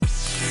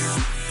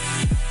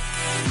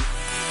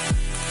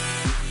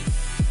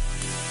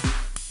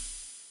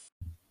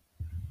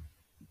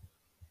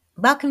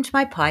Welcome to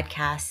my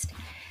podcast.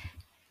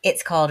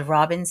 It's called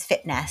Robin's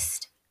Fit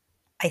Nest.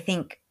 I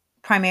think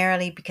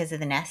primarily because of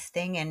the nest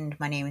thing, and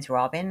my name is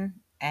Robin,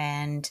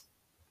 and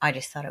I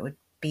just thought it would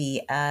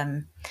be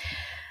a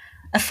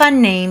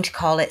fun name to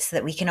call it so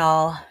that we can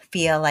all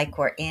feel like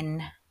we're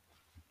in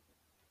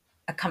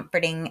a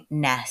comforting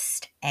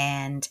nest.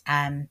 And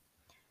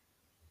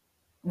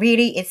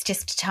really, it's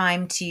just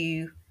time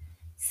to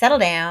settle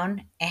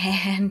down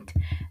and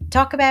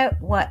talk about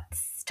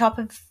what's top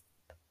of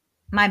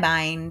my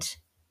mind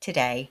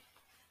today.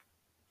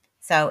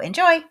 So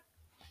enjoy.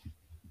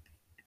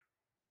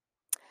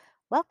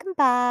 Welcome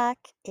back.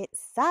 It's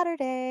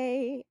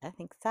Saturday. I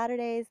think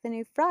Saturday is the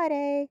new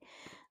Friday.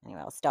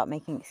 Anyway, I'll stop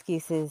making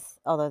excuses,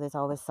 although there's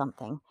always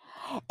something.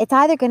 It's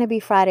either going to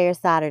be Friday or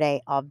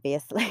Saturday,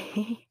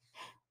 obviously.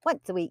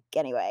 Once a week,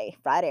 anyway,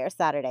 Friday or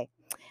Saturday.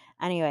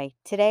 Anyway,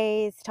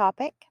 today's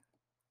topic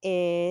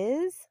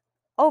is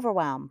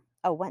overwhelm.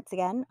 Oh, once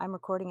again, I'm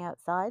recording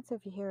outside, so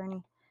if you hear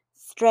any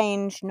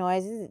strange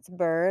noises, it's a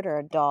bird or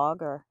a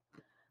dog or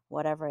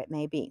whatever it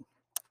may be.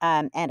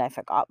 And I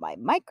forgot my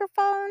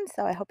microphone,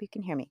 so I hope you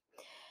can hear me.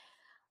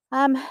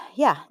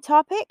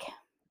 Topic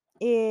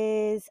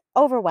is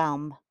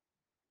overwhelm.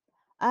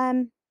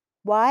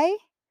 Why?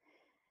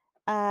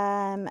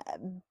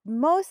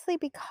 Mostly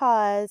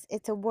because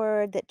it's a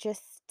word that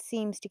just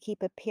seems to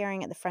keep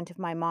appearing at the front of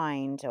my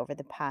mind over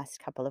the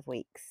past couple of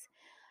weeks.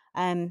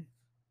 Um,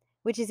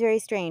 which is very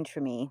strange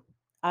for me.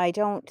 I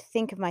don't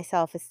think of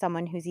myself as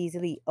someone who's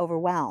easily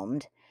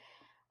overwhelmed.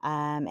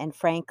 And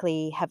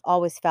frankly, have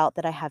always felt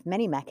that I have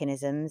many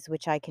mechanisms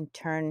which I can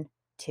turn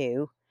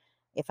to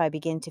if I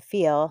begin to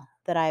feel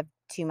that I have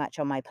too much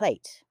on my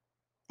plate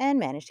and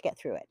manage to get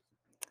through it.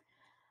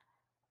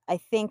 I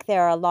think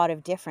there are a lot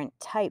of different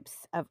types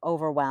of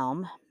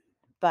overwhelm,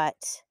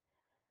 but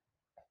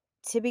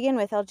to begin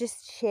with, I'll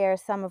just share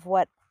some of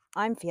what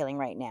I'm feeling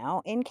right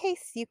now in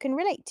case you can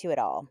relate to it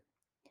all.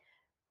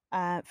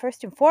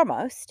 First and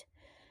foremost,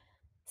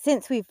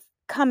 since we've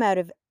come out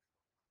of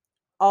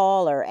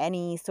all or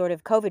any sort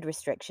of COVID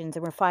restrictions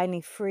and we're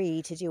finally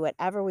free to do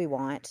whatever we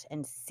want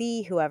and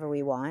see whoever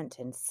we want,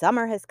 and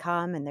summer has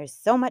come and there's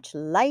so much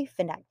life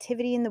and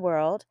activity in the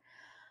world,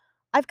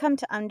 I've come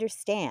to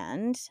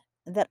understand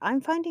that I'm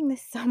finding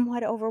this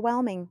somewhat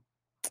overwhelming.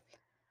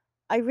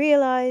 I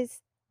realized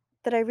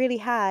that I really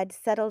had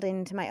settled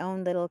into my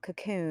own little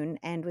cocoon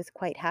and was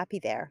quite happy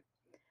there.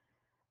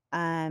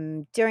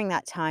 During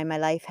that time, my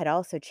life had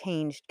also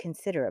changed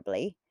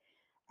considerably.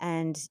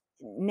 And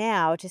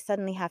now to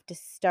suddenly have to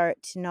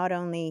start to not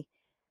only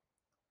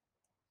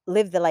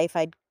live the life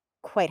I'd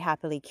quite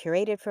happily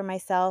curated for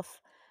myself,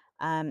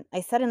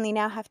 I suddenly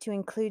now have to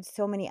include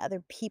so many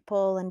other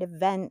people and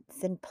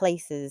events and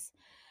places.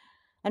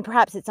 And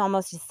perhaps it's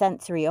almost a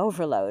sensory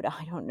overload.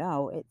 I don't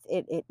know.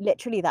 It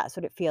literally, that's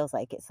what it feels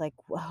like. It's like,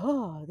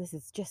 whoa, this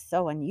is just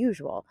so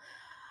unusual.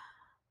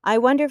 I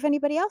wonder if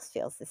anybody else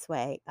feels this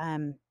way.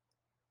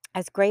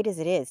 As great as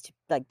it is to,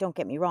 like, don't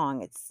get me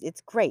wrong,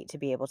 it's great to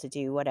be able to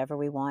do whatever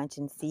we want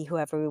and see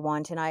whoever we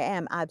want, and I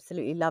am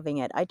absolutely loving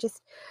it.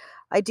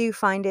 I do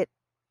find it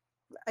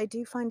I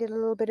do find it a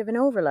little bit of an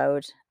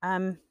overload.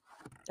 I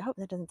hope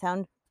that doesn't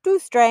sound too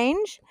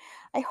strange.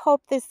 I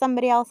hope there's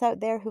somebody else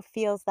out there who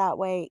feels that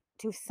way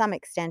to some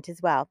extent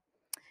as well.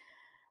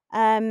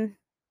 Um,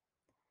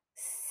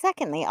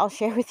 Secondly, I'll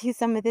share with you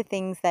some of the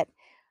things that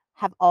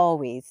have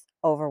always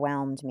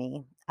overwhelmed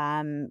me,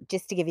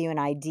 just to give you an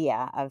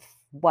idea of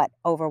what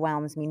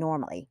overwhelms me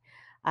normally.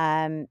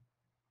 Um,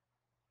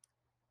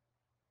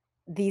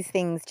 these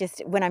things,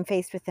 just when I'm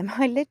faced with them,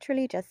 I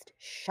literally just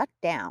shut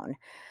down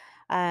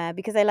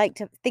because I like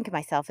to think of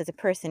myself as a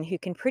person who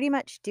can pretty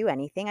much do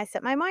anything I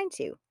set my mind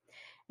to.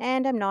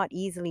 And I'm not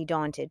easily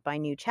daunted by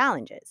new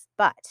challenges.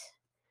 But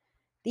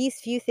these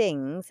few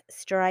things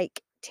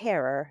strike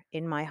terror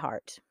in my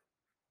heart.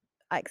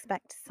 I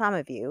expect some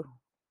of you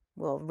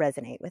will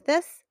resonate with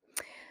this.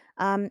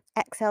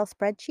 Excel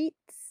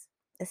spreadsheets,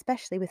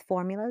 especially with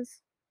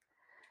formulas.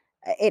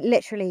 It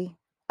literally,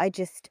 I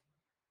just,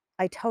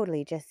 I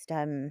totally just,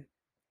 I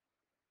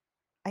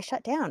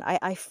shut down.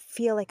 I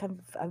feel like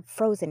I'm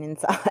frozen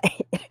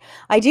inside.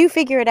 I do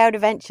figure it out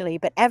eventually,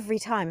 but every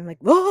time I'm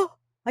like, whoa,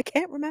 I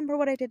can't remember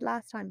what I did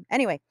last time.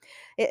 Anyway,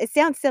 it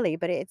sounds silly,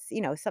 but it's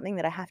something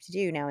that I have to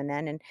do now and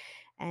then,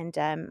 and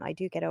I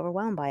do get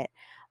overwhelmed by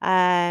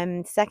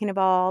it. Second of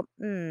all,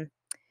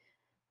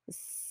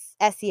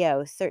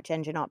 SEO, search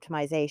engine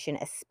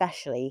optimization,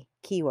 especially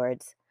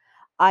keywords.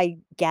 I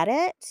get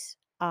it.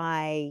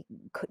 I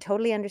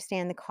totally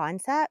understand the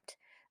concept,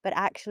 but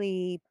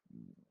actually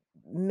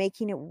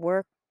making it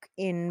work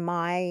in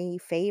my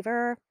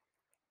favor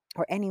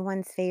or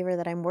anyone's favor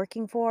that I'm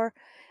working for,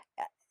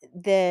 uh,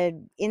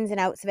 the ins and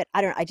outs of it,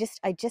 I don't know.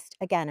 I just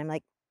again, I'm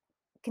like,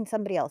 can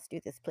somebody else do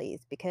this,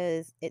 please?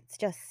 Because it's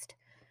just,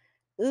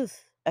 ugh,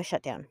 a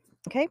shutdown.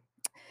 Okay.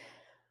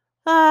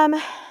 Um,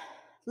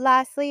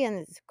 Lastly, and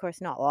it's of course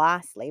not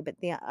lastly, but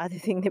the other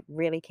thing that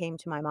really came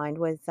to my mind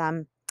was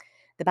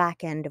the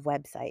back end of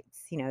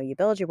websites. You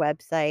build your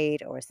website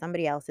or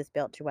somebody else has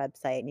built your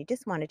website and you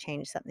just want to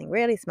change something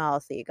really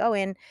small. So you go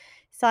in,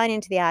 sign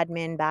into the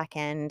admin back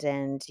end,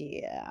 and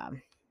yeah,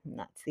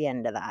 that's the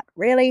end of that.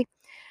 Really?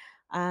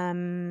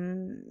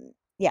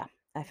 Yeah,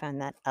 I found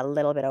that a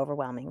little bit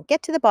overwhelming.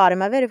 Get to the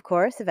bottom of it, of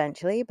course,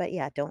 eventually, but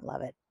yeah, don't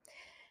love it.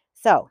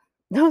 So,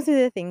 those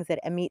are the things that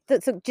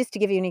so just to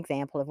give you an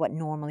example of what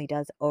normally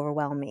does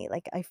overwhelm me,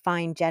 like I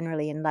find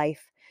generally in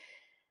life,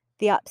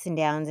 the ups and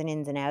downs and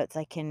ins and outs,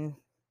 I can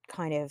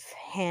kind of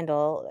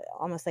handle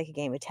almost like a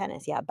game of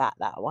tennis. Yeah, bat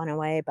that one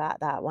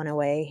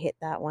away, hit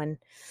that one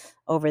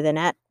over the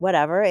net,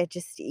 whatever. It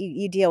just,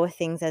 you deal with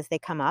things as they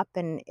come up,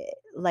 and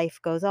life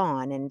goes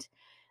on. And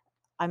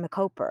I'm a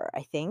coper,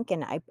 I think.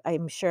 And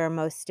I'm sure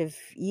most of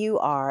you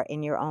are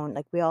in your own,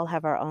 like we all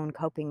have our own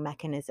coping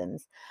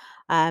mechanisms.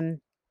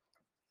 Um,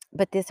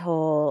 but this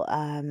whole,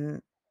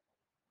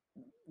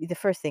 the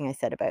first thing I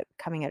said about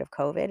coming out of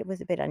COVID, it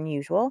was a bit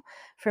unusual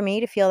for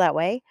me to feel that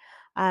way.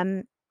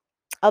 Um,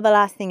 the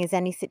last thing is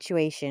any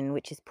situation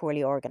which is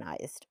poorly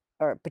organized,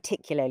 or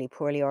particularly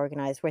poorly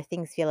organized, where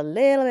things feel a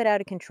little bit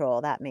out of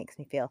control. That makes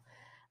me feel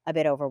a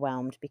bit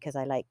overwhelmed because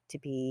I like to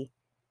be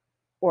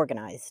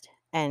organized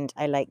and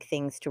I like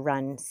things to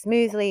run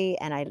smoothly,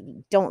 and I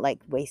don't like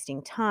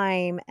wasting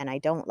time, and I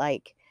don't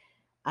like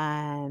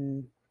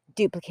um,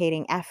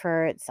 duplicating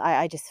efforts.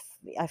 I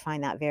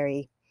find that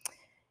very,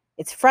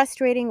 it's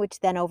frustrating, which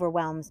then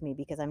overwhelms me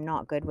because I'm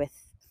not good with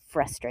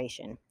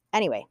frustration.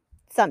 Anyway,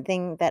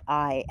 something that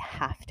I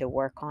have to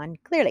work on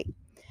clearly.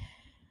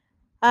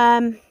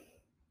 Um,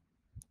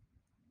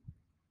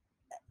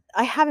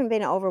 I haven't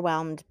been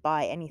overwhelmed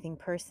by anything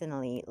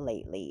personally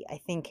lately. I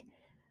think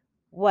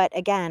what,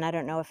 again, I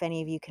don't know if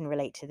any of you can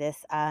relate to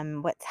this.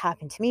 What's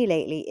happened to me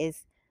lately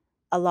is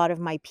a lot of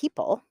my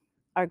people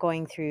are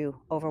going through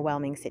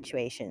overwhelming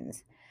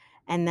situations.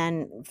 And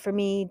then for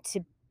me to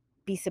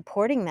be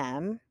supporting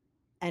them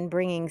and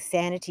bringing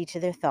sanity to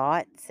their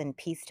thoughts and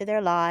peace to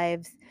their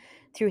lives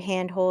through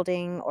hand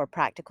holding or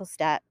practical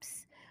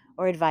steps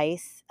or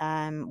advice,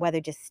 whether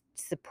just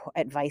support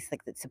advice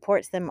like that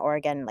supports them, or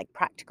again, like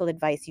practical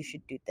advice, you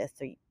should do this,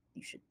 or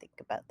you should think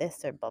about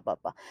this, or blah, blah,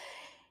 blah.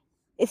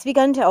 It's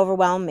begun to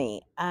overwhelm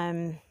me.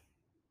 And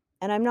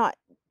I'm not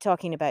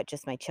talking about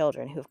just my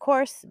children, who, of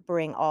course,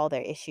 bring all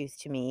their issues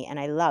to me, and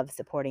I love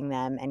supporting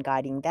them and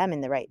guiding them in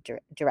the right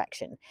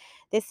direction.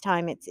 This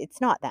time,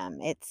 it's not them;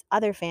 it's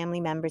other family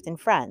members and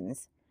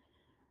friends.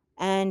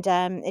 And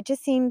it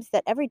just seems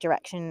that every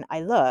direction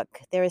I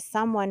look, there is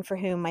someone for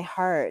whom my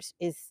heart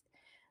is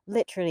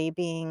literally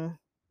being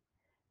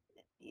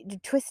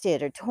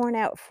twisted or torn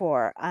out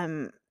for,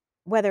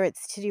 whether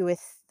it's to do with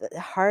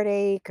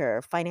heartache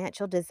or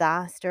financial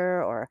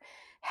disaster or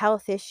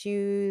health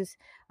issues,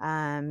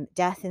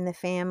 death in the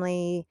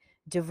family,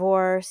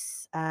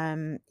 divorce,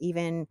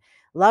 even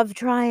love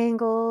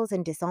triangles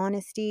and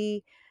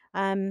dishonesty.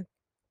 Um,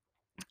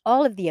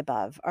 all of the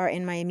above are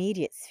in my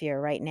immediate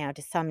sphere right now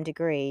to some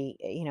degree,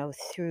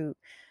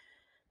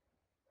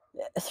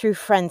 through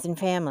friends and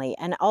family.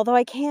 And although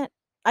I can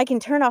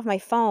turn off my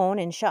phone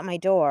and shut my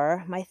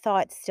door, my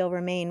thoughts still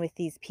remain with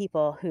these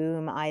people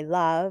whom I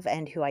love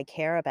and who I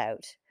care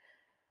about.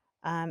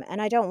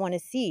 And I don't want to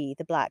see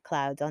the black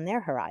clouds on their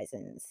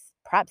horizons.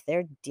 Perhaps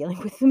they're dealing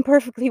with them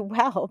perfectly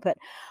well, but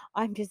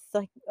I'm just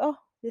like, oh,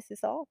 this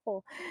is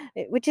awful,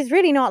 which is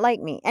really not like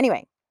me.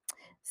 Anyway,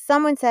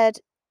 someone said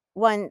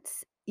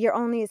once, you're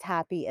only as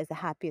happy as the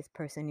happiest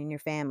person in your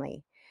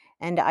family.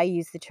 And I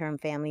use the term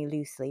family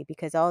loosely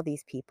because all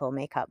these people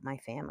make up my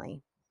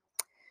family.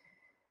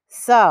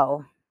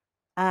 So,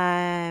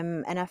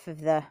 enough of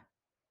the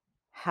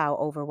how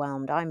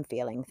overwhelmed I'm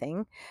feeling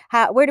thing.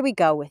 Where do we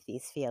go with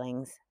these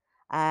feelings?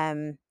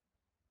 Um,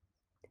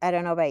 I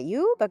don't know about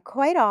you, but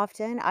quite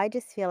often I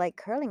just feel like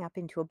curling up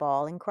into a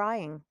ball and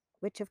crying,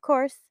 which of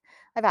course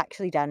I've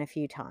actually done a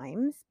few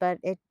times, but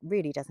it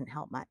really doesn't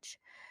help much.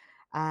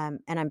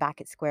 And I'm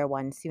back at square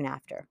one soon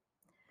after.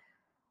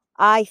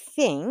 I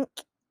think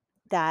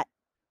that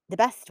the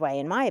best way,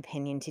 in my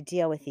opinion, to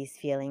deal with these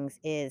feelings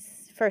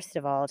is, first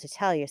of all, to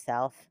tell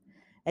yourself,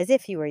 as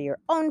if you were your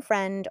own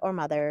friend or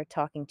mother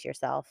talking to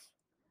yourself,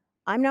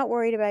 I'm not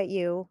worried about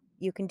you.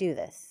 You can do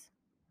this.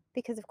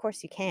 Because, of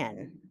course, you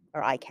can,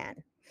 or I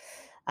can.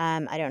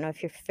 I don't know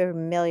if you're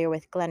familiar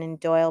with Glennon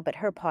Doyle, but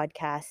her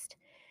podcast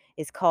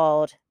is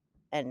called,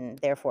 and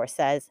therefore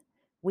says,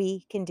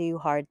 We Can Do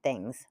Hard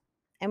Things.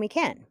 And we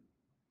can.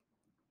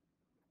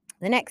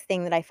 The next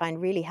thing that I find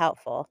really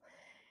helpful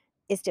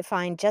is to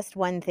find just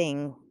one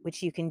thing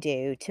which you can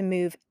do to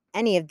move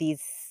any of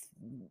these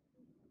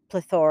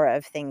plethora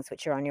of things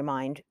which are on your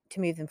mind, to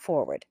move them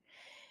forward.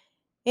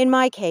 In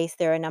my case,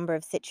 there are a number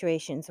of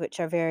situations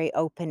which are very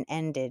open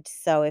ended.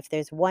 So, if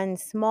there's one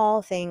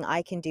small thing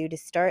I can do to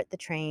start the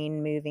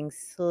train moving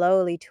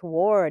slowly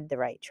toward the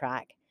right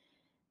track,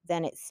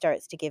 then it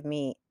starts to give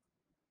me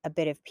a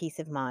bit of peace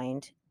of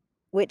mind,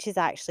 which is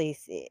actually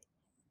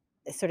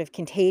sort of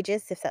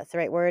contagious, if that's the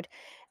right word,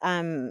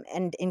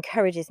 and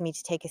encourages me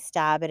to take a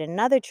stab at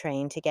another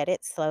train to get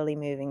it slowly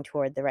moving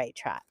toward the right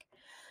track.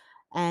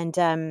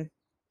 And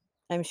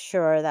I'm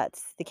sure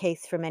that's the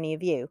case for many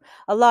of you.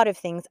 A lot of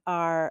things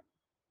are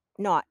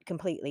not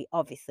completely,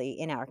 obviously,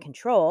 in our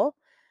control.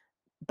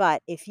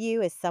 But if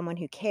you, as someone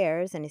who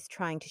cares and is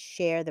trying to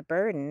share the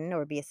burden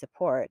or be a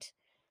support,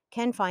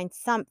 can find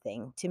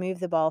something to move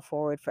the ball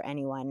forward for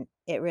anyone,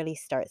 it really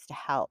starts to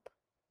help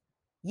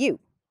you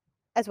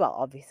as well,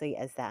 obviously,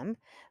 as them.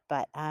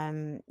 But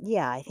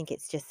yeah, I think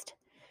it's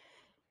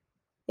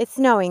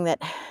knowing that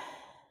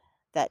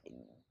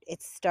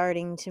it's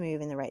starting to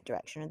move in the right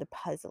direction, or the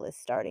puzzle is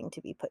starting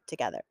to be put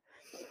together.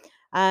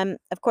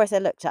 Of course, I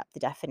looked up the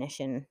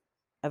definition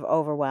of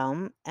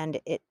overwhelm, and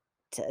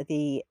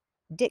the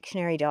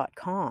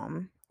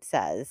dictionary.com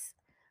says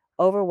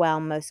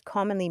overwhelm most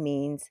commonly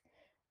means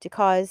to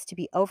cause to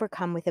be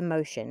overcome with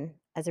emotion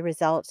as a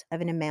result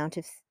of an amount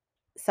of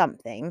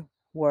something,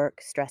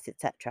 work, stress,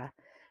 etc.,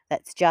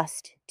 that's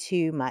just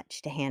too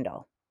much to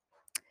handle.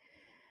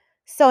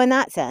 So, in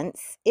that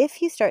sense,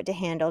 if you start to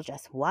handle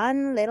just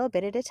one little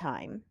bit at a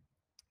time,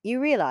 you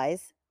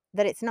realize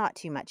that it's not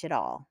too much at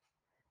all,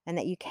 and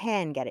that you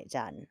can get it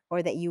done,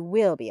 or that you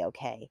will be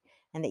okay,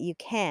 and that you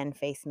can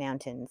face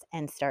mountains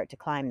and start to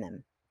climb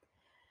them.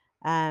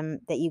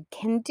 That you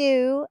can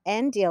do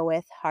and deal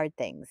with hard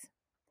things.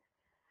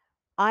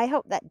 I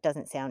hope that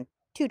doesn't sound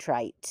too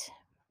trite,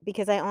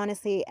 because I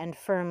honestly and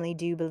firmly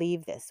do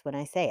believe this when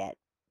I say it.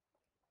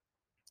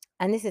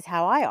 And this is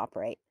how I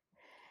operate.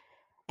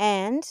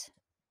 And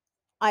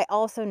I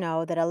also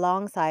know that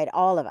alongside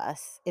all of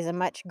us is a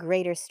much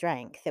greater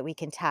strength that we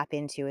can tap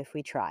into if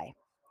we try.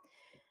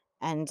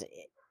 And,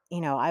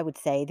 I would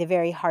say the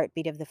very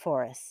heartbeat of the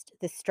forest,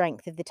 the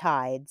strength of the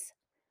tides,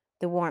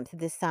 the warmth of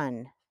the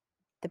sun,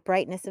 the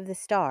brightness of the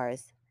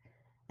stars,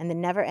 and the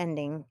never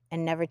ending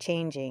and never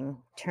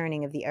changing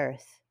turning of the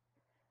earth.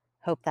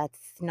 Hope that's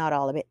not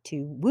all a bit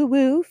too woo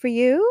woo for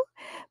you,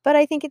 but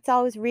I think it's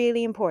always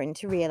really important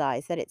to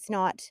realize that it's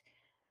not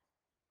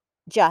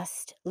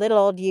just little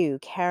old you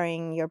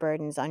carrying your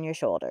burdens on your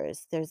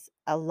shoulders. There's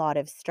a lot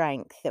of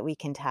strength that we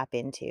can tap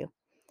into.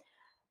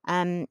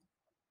 Um,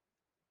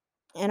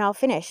 and I'll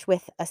finish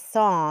with a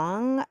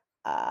song.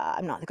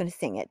 I'm not going to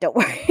sing it, don't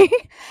worry.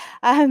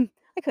 I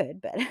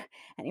could, but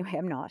anyway,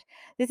 I'm not.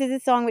 This is a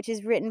song which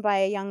is written by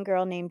a young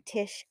girl named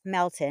Tish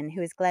Melton,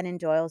 who is Glennon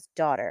Doyle's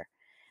daughter.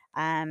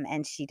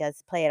 And she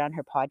does play it on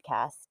her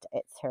podcast.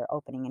 It's her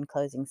opening and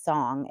closing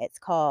song. It's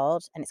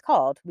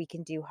called We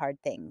Can Do Hard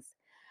Things.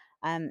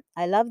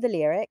 I love the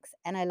lyrics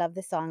and I love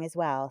the song as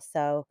well.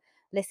 So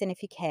listen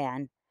if you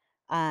can.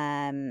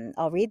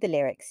 I'll read the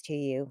lyrics to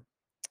you.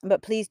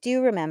 But please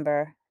do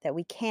remember that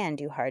we can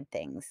do hard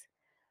things,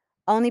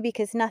 only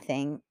because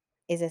nothing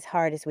is as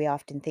hard as we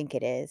often think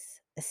it is,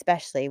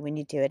 especially when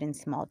you do it in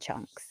small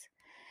chunks.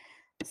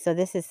 So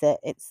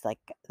it's like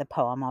the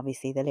poem,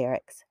 obviously, the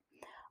lyrics.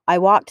 I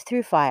walked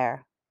through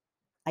fire.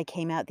 I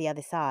came out the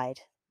other side.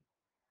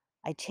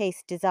 I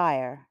chased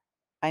desire.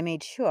 I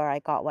made sure I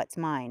got what's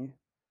mine.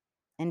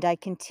 And I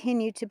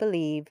continue to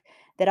believe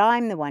that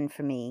I'm the one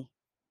for me.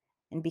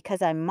 And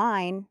because I'm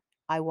mine,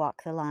 I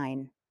walk the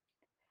line.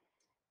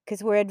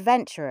 Because we're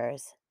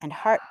adventurers and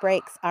heart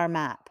breaks our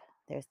map.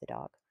 There's the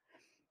dog.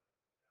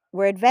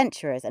 We're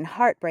adventurers and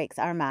heart breaks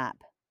our map.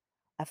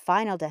 A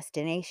final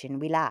destination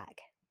we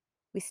lack.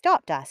 We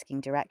stopped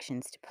asking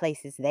directions to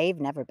places they've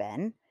never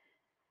been.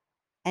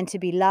 And to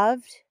be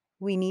loved,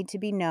 we need to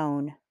be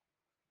known.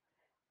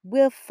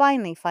 We'll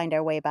finally find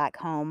our way back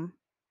home.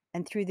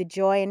 And through the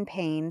joy and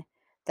pain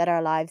that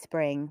our lives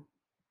bring,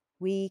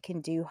 we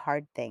can do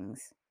hard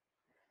things.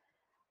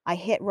 I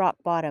hit rock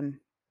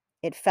bottom.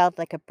 It felt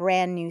like a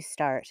brand new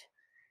start.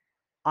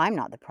 I'm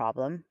not the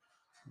problem.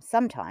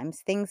 Sometimes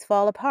things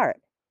fall apart.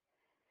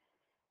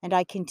 And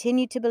I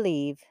continue to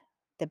believe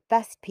the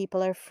best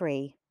people are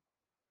free.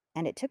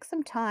 And it took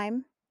some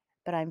time,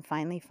 but I'm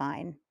finally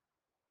fine.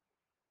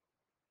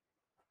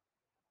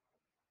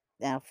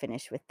 Then I'll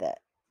finish with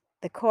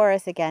the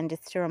chorus again,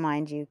 just to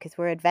remind you, because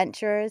we're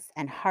adventurers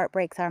and heart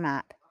breaks our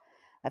map.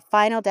 A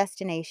final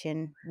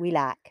destination we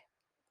lack.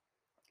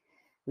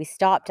 We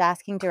stopped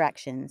asking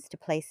directions to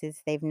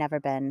places they've never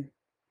been.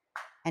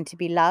 And to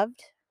be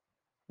loved,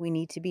 we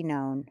need to be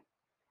known.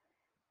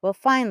 We'll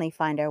finally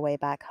find our way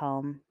back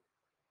home.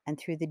 And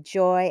through the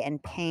joy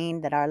and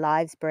pain that our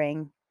lives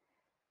bring,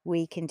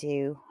 we can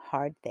do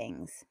hard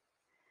things.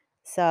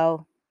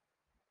 So,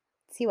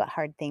 see what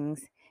hard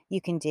things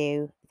you can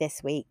do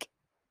this week.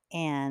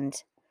 And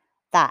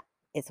that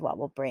is what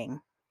will bring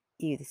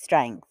you the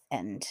strength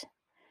and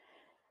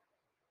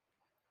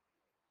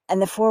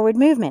the forward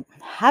movement.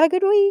 Have a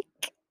good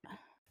week.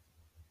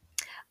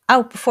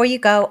 Oh, before you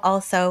go,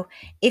 also,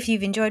 if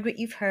you've enjoyed what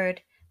you've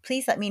heard,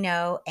 please let me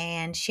know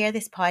and share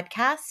this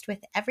podcast with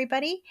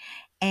everybody.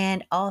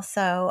 And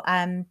also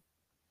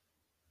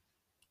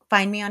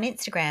find me on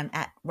Instagram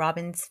at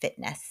Robin's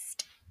Fitness.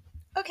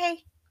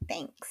 Okay,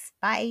 thanks.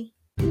 Bye.